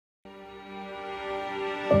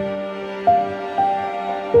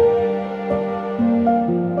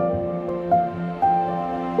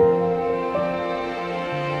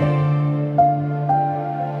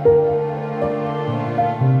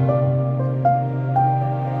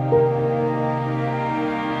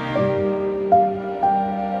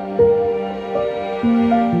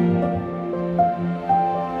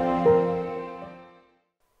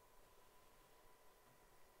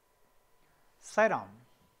Sai Ram.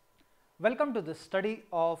 Welcome to the study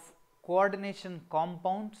of coordination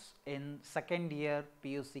compounds in second year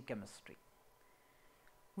PUC chemistry.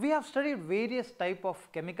 We have studied various type of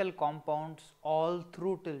chemical compounds all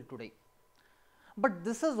through till today, but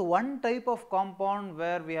this is one type of compound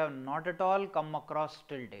where we have not at all come across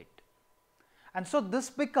till date, and so this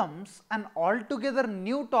becomes an altogether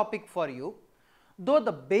new topic for you, though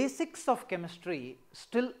the basics of chemistry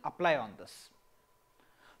still apply on this.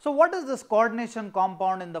 So, what is this coordination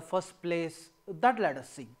compound in the first place? That let us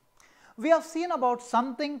see. We have seen about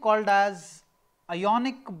something called as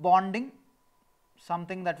ionic bonding,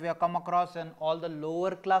 something that we have come across in all the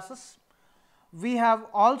lower classes. We have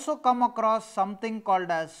also come across something called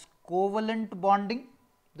as covalent bonding.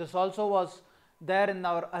 This also was there in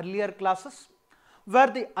our earlier classes, where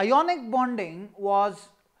the ionic bonding was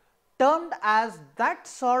termed as that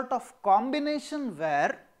sort of combination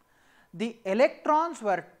where the electrons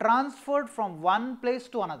were transferred from one place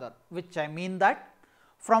to another, which I mean that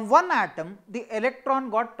from one atom the electron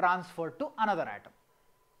got transferred to another atom.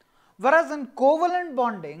 Whereas in covalent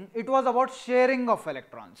bonding it was about sharing of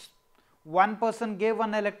electrons. One person gave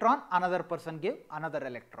one electron, another person gave another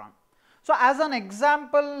electron. So, as an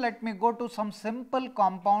example, let me go to some simple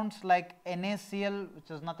compounds like NaCl,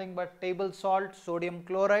 which is nothing but table salt, sodium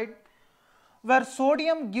chloride, where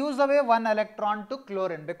sodium gives away one electron to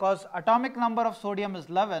chlorine, because atomic number of sodium is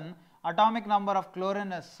 11, atomic number of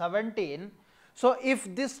chlorine is 17. So,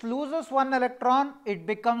 if this loses one electron, it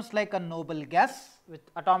becomes like a noble gas with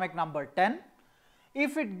atomic number 10.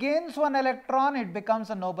 If it gains one electron, it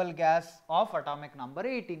becomes a noble gas of atomic number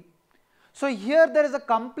 18. So, here there is a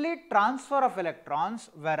complete transfer of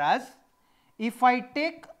electrons, whereas if I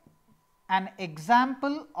take an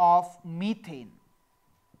example of methane,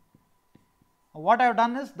 what I have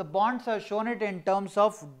done is the bonds I have shown it in terms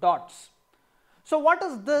of dots. So, what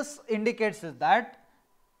is this indicates is that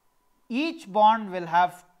each bond will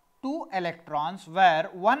have two electrons, where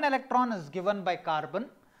one electron is given by carbon,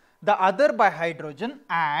 the other by hydrogen,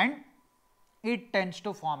 and it tends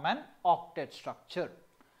to form an octet structure,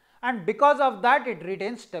 and because of that it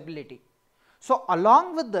retains stability. So,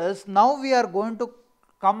 along with this, now we are going to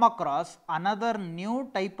come across another new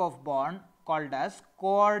type of bond called as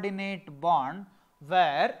coordinate bond,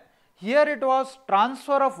 where here it was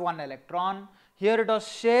transfer of one electron, here it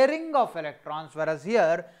was sharing of electrons, whereas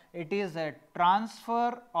here it is a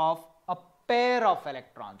transfer of a pair of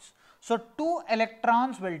electrons. So, two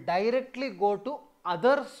electrons will directly go to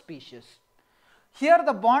other species. Here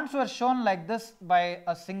the bonds were shown like this by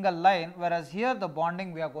a single line, whereas here the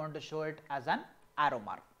bonding we are going to show it as an arrow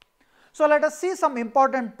mark. So, let us see some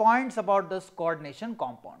important points about this coordination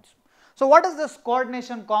compounds. So, what is this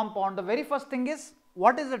coordination compound? The very first thing is,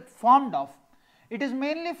 what is it formed of? It is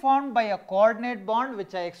mainly formed by a coordinate bond,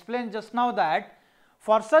 which I explained just now that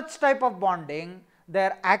for such type of bonding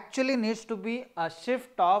there actually needs to be a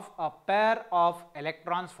shift of a pair of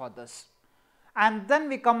electrons for this. And then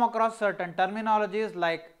we come across certain terminologies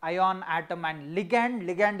like ion, atom and ligand.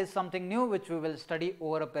 Ligand is something new which we will study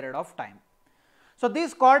over a period of time. So,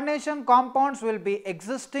 these coordination compounds will be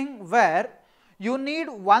existing where you need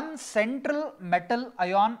one central metal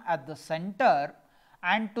ion at the center,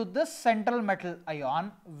 and to this central metal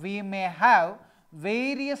ion we may have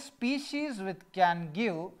various species which can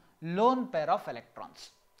give lone pair of electrons.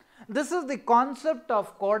 This is the concept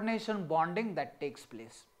of coordination bonding that takes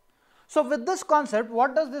place. So, with this concept,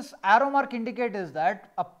 what does this arrow mark indicate is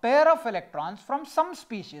that a pair of electrons from some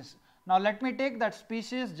species. Now, let me take that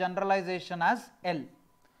species generalization as L.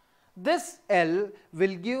 This L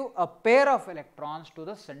will give a pair of electrons to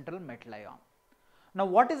the central metal ion. Now,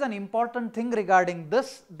 what is an important thing regarding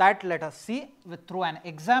this, that let us see through an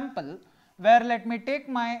example, where let me take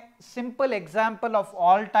my simple example of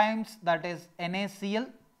all times, that is NaCl,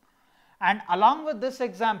 and along with this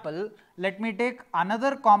example let me take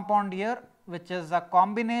another compound here, which is a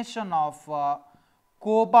combination of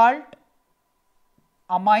cobalt,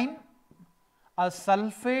 amine, a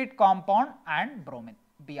sulfate compound and bromine,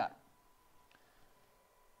 Br.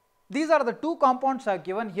 These are the two compounds I have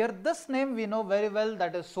given here. This name we know very well,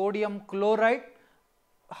 that is sodium chloride.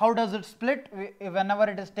 How does it split? Whenever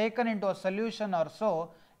it is taken into a solution or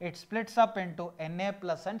so, it splits up into Na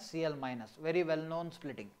plus and Cl minus, very well known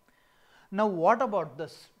splitting. Now, what about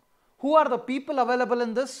this? Who are the people available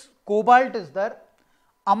in this? Cobalt is there,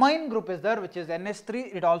 amine group is there, which is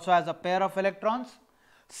NH3, it also has a pair of electrons,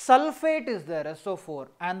 sulfate is there, SO4,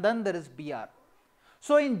 and then there is Br.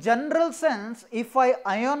 So, in general sense, if I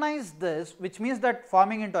ionize this, which means that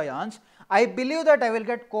forming into ions, I believe that I will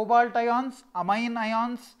get cobalt ions, amine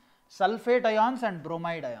ions, sulfate ions and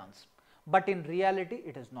bromide ions, but in reality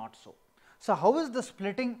it is not so. So how is the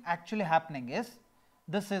splitting actually happening is,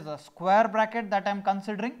 this is a square bracket that I am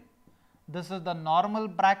considering, this is the normal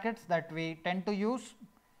brackets that we tend to use,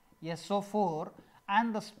 SO4,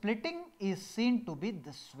 and the splitting is seen to be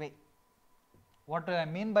this way. What do I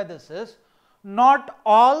mean by this is, not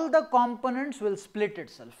all the components will split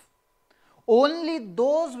itself. Only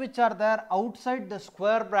those which are there outside the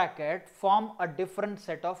square bracket form a different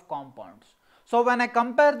set of compounds. So when I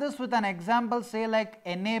compare this with an example, say like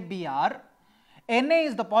NaBr, Na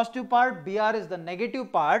is the positive part, Br is the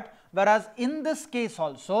negative part, whereas in this case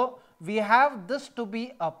also we have this to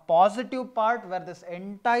be a positive part where this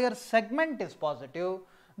entire segment is positive,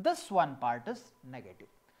 this one part is negative.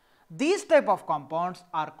 These type of compounds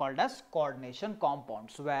are called as coordination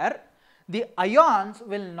compounds, where the ions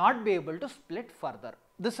will not be able to split further.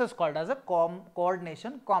 This is called as a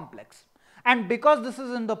coordination complex, and because this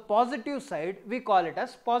is in the positive side, we call it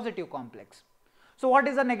as positive complex. So what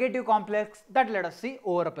is a negative complex? That let us see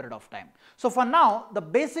over a period of time. So for now, the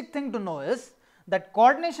basic thing to know is that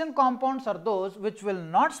coordination compounds are those which will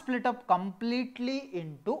not split up completely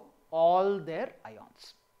into all their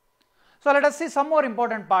ions. So let us see some more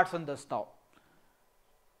important parts on this now.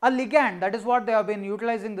 A ligand, that is what they have been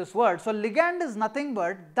utilizing this word. So ligand is nothing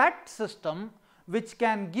but that system which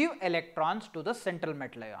can give electrons to the central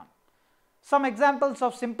metal ion. Some examples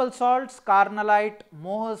of simple salts, carnallite,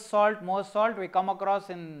 Mohs salt we come across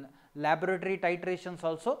in laboratory titrations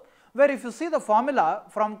also, where if you see the formula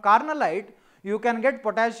from carnallite, you can get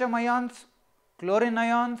potassium ions, chlorine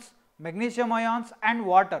ions, magnesium ions and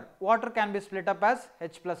water. Water can be split up as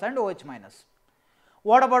H plus and OH minus.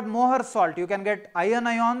 What about Mohs salt? You can get iron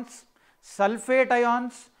ions, sulfate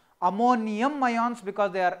ions, ammonium ions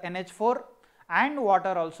because they are NH4, and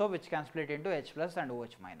water also which can split into H plus and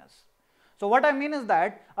OH minus. So what I mean is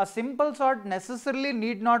that a simple salt necessarily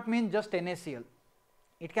need not mean just NaCl.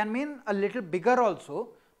 It can mean a little bigger also,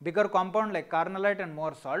 bigger compound like carnallite and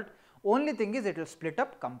Mohs salt. Only thing is it will split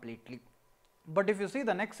up completely. But if you see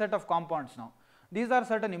the next set of compounds now, these are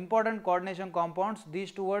certain important coordination compounds.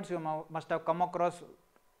 These two words you must have come across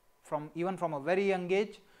even from a very young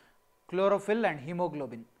age: chlorophyll and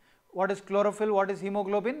hemoglobin. What is chlorophyll? What is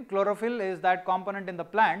hemoglobin? Chlorophyll is that component in the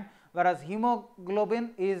plant, whereas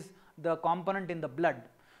hemoglobin is the component in the blood.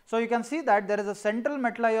 So you can see that there is a central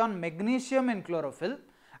metal ion magnesium in chlorophyll,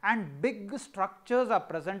 and big structures are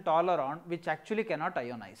present all around which actually cannot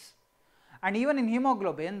ionize. And even in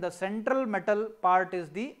hemoglobin, the central metal part is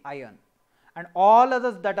the iron, and all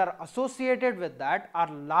others that are associated with that are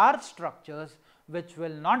large structures which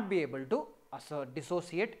will not be able to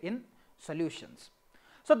dissociate in solutions.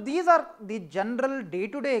 So these are the general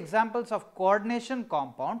day-to-day examples of coordination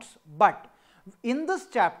compounds, but in this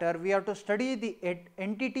chapter we have to study the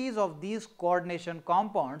entities of these coordination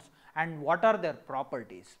compounds and what are their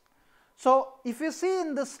properties. So if you see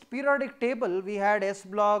in this periodic table, we had S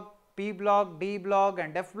block, P block, D block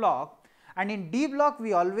and F block, and in D block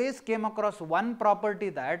we always came across one property,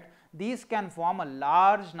 that these can form a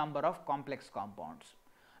large number of complex compounds.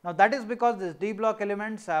 Now that is because these D block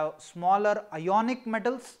elements have smaller ionic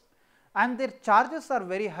metals and their charges are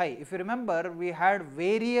very high. If you remember, we had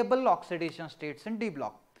variable oxidation states in D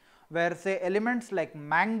block, where say elements like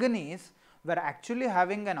manganese were actually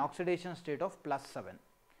having an oxidation state of +7.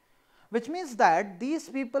 Which means that these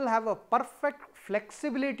people have a perfect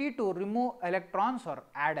flexibility to remove electrons or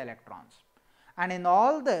add electrons. And in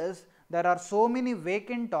all this, there are so many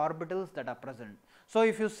vacant orbitals that are present. So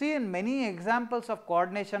if you see in many examples of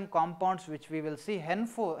coordination compounds which we will see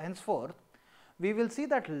henceforth, we will see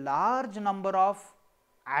that large number of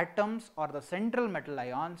atoms or the central metal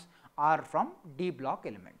ions are from D block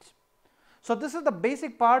elements. So this is the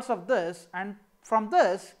basic parts of this, and from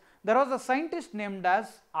this there was a scientist named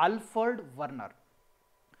as Alfred Werner.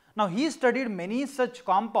 Now he studied many such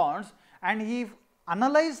compounds and he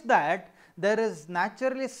analyzed that there is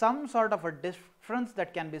naturally some sort of a difference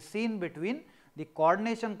that can be seen between the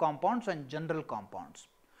coordination compounds and general compounds.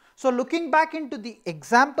 So looking back into the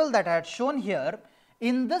example that I had shown here,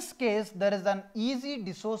 in this case there is an easy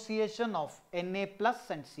dissociation of Na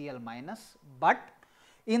plus and Cl minus, but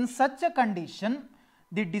in such a condition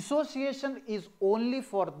the dissociation is only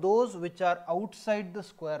for those which are outside the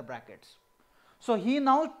square brackets. So he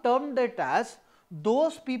now termed it as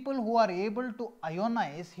those people who are able to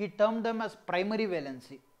ionize, he termed them as primary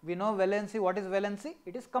valency. We know valency, what is valency?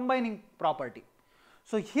 It is combining property.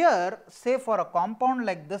 So here, say for a compound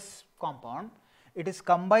like this compound, it is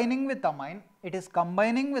combining with amine, it is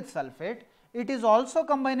combining with sulfate, it is also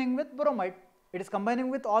combining with bromide, it is combining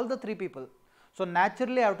with all the three people. So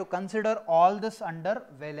naturally I have to consider all this under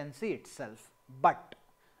valency itself, but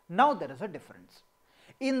now there is a difference.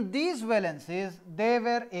 in these valences they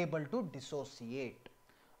were able to dissociate,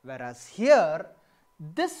 whereas here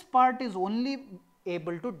this part is only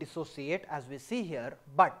able to dissociate as we see here,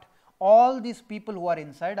 but all these people who are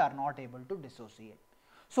inside are not able to dissociate.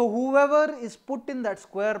 So, whoever is put in that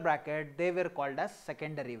square bracket, they were called as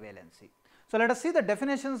secondary valency. So, let us see the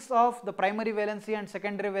definitions of the primary valency and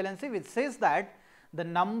secondary valency, which says that the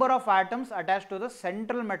number of atoms attached to the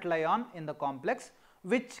central metal ion in the complex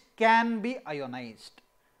which can be ionized.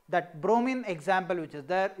 That bromine example which is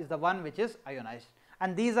there is the one which is ionized,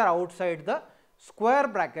 and these are outside the square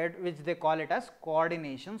bracket, which they call it as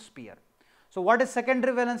coordination sphere. So, what is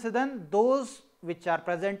secondary valency then? Those which are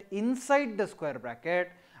present inside the square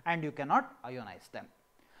bracket and you cannot ionize them.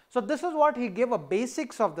 So, this is what he gave a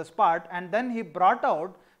basics of this part, and then he brought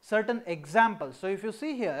out certain examples. So, if you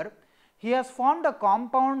see here, he has formed a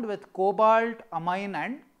compound with cobalt, amine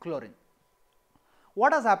and chlorine.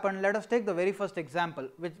 What has happened? Let us take the very first example,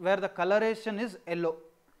 where the coloration is yellow.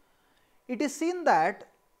 It is seen that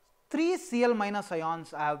 3 Cl minus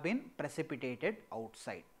ions have been precipitated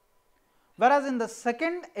outside. Whereas in the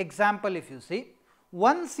second example, if you see,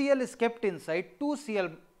 1 Cl is kept inside, 2 Cl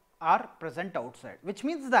are present outside, which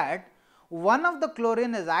means that one of the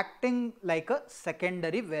chlorine is acting like a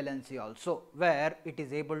secondary valency also, where it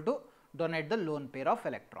is able to donate the lone pair of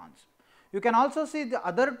electrons. You can also see the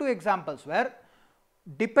other two examples where,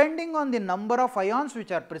 depending on the number of ions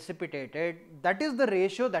which are precipitated, that is the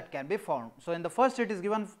ratio that can be found. So, in the first it is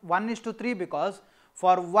given 1:3, because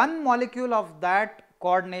for one molecule of that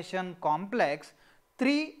coordination complex,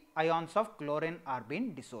 3 ions of chlorine are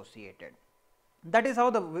being dissociated. That is how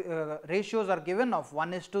the ratios are given of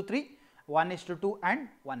 1:3, 1:2 and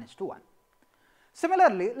 1:1.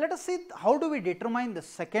 Similarly, let us see how do we determine the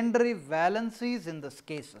secondary valencies in these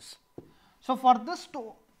cases. So, for this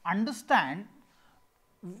to understand,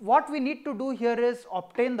 what we need to do here is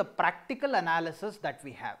obtain the practical analysis that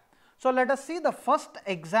we have. So, let us see the first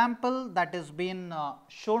example that is been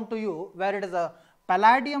shown to you, where it is a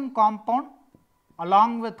palladium compound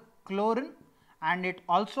along with chlorine, and it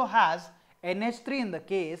also has NH3 in the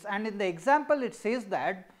case, and in the example it says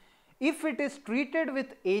that if it is treated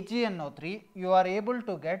with AgNO3, you are able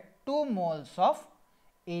to get 2 moles of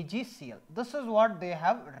AgCl. This is what they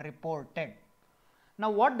have reported. Now,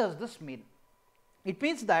 what does this mean? It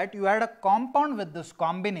means that you had a compound with this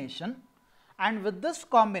combination, and with this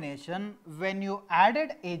combination, when you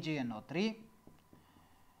added AgNO3,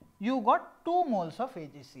 you got 2 moles of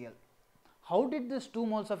AgCl. How did this 2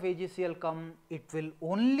 moles of AgCl come? It will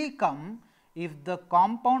only come if the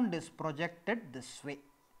compound is projected this way,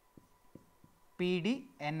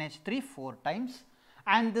 PdNH3 4 times,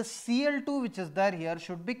 and this Cl2 which is there here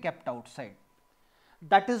should be kept outside.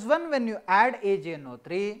 That is when you add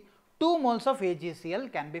AgNO3, 2 moles of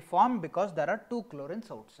AgCl can be formed, because there are 2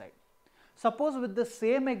 chlorines outside. Suppose with the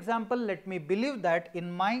same example, let me believe that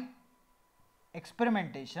in my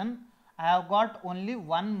experimentation I have got only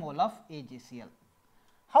 1 mole of AgCl.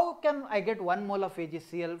 How can I get 1 mole of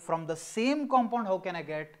AgCl from the same compound? How can I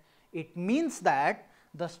get? It means that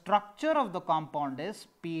the structure of the compound is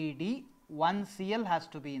Pd, 1 Cl has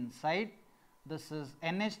to be inside, this is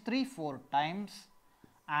NH3 4 times,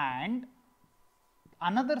 and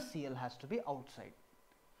another Cl has to be outside.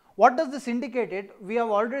 What does this indicate? We have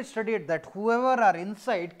already studied that whoever are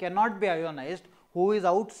inside cannot be ionized, who is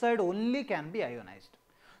outside only can be ionized.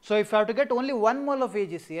 So, if I have to get only 1 mole of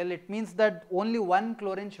AgCl, it means that only 1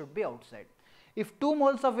 chlorine should be outside. If 2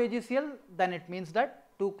 moles of AgCl, then it means that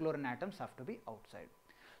 2 chlorine atoms have to be outside.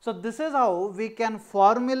 So, this is how we can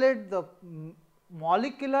formulate the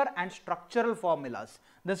molecular and structural formulas.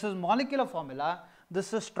 This is molecular formula,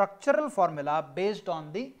 this is structural formula based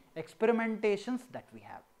on the experimentations that we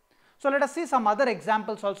have. So, let us see some other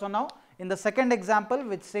examples also now. In the second example,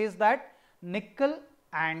 which says that nickel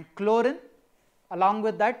and chlorine, along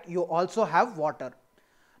with that you also have water.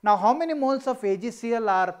 Now, how many moles of AgCl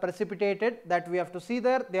are precipitated? That we have to see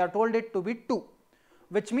there. They are told it to be 2,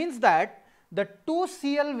 which means that the 2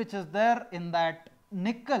 Cl which is there in that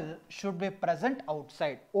nickel should be present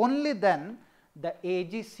outside. Only then the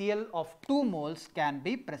AgCl of 2 moles can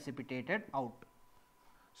be precipitated out.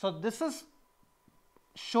 So, this is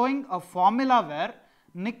showing a formula where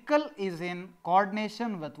nickel is in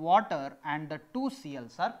coordination with water and the 2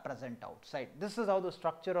 Cls are present outside. This is how the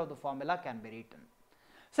structure of the formula can be written.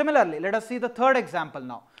 Similarly, let us see the third example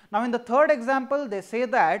now. Now, in the third example, they say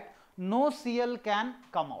that no Cl can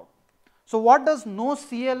come out. So, what does no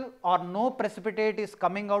Cl or no precipitate is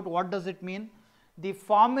coming out? What does it mean? The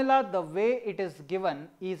formula, the way it is given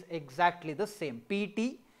is exactly the same,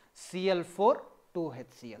 Pt Cl4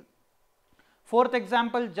 2HCl. Fourth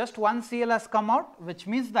example, just one Cl has come out, which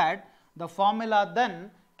means that the formula then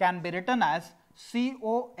can be written as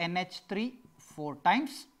CONH3 4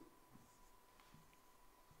 times.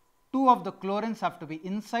 2 of the chlorines have to be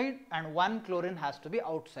inside and 1 chlorine has to be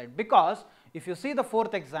outside, because if you see the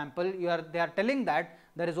fourth example, they are telling that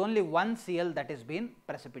there is only one Cl that is being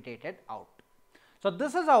precipitated out. So,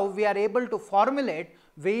 this is how we are able to formulate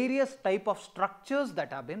various type of structures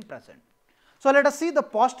that have been present. So, let us see the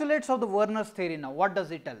postulates of the Werner's theory now. What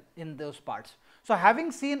does it tell in those parts? So,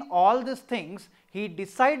 having seen all these things, he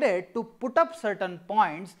decided to put up certain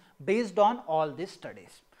points based on all these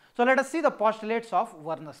studies. So, let us see the postulates of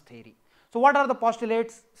Werner's theory. So, what are the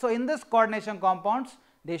postulates? So, in this coordination compounds,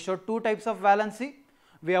 they show two types of valency.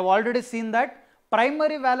 We have already seen that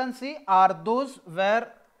primary valency are those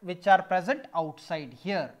which are present outside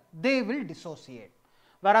here, they will dissociate.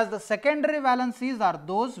 Whereas the secondary valencies are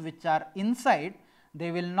those which are inside,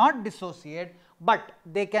 they will not dissociate, but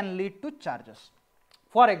they can lead to charges.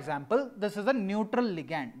 For example, this is a neutral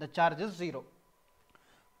ligand, the charge is 0.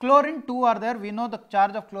 Chlorine 2 are there, we know the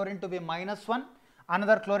charge of chlorine to be -1,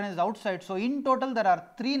 another chlorine is outside. So, in total there are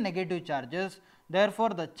 3 negative charges, therefore,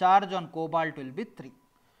 the charge on cobalt will be 3.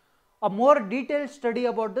 A more detailed study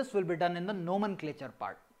about this will be done in the nomenclature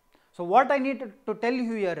part. So, what I need to tell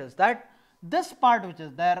you here is that this part which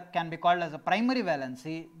is there can be called as a primary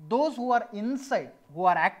valency. Those who are inside, who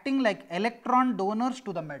are acting like electron donors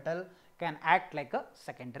to the metal, can act like a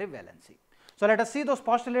secondary valency. So, let us see those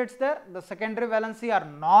postulates there. The secondary valency are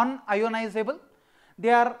non-ionizable. They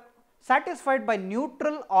are satisfied by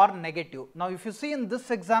neutral or negative. Now, if you see in this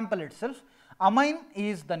example itself, amine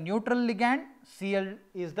is the neutral ligand, Cl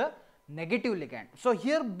is the negative ligand. So,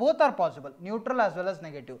 here both are possible, neutral as well as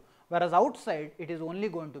negative, whereas outside it is only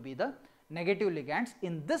going to be the negative ligands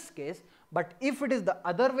in this case, but if it is the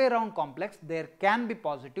other way around complex, there can be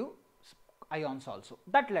positive ions also.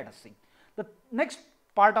 That let us see. The next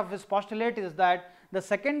part of this postulate is that the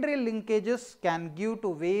secondary linkages can give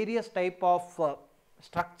to various type of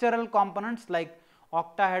structural components like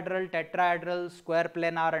octahedral, tetrahedral, square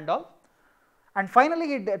planar and all. And finally,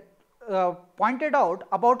 he pointed out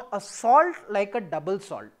about a salt like a double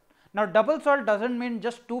salt. Now, double salt does not mean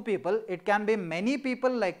just 2 people, it can be many people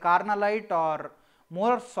like carnallite or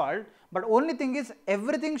more salt, but only thing is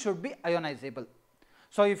everything should be ionizable.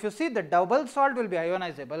 So, if you see, the double salt will be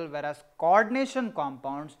ionizable, whereas coordination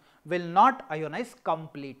compounds will not ionize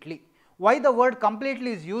completely. Why the word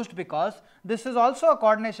completely is used? Because this is also a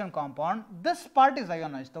coordination compound, this part is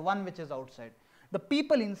ionized, the one which is outside, the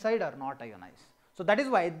people inside are not ionized. So, that is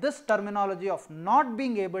why this terminology of not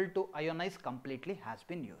being able to ionize completely has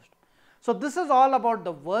been used. So, this is all about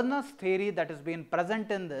the Werner's theory that is being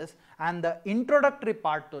present in this and the introductory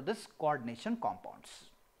part to this coordination compounds.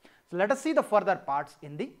 So, let us see the further parts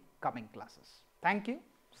in the coming classes. Thank you.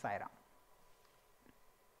 Sai Ram.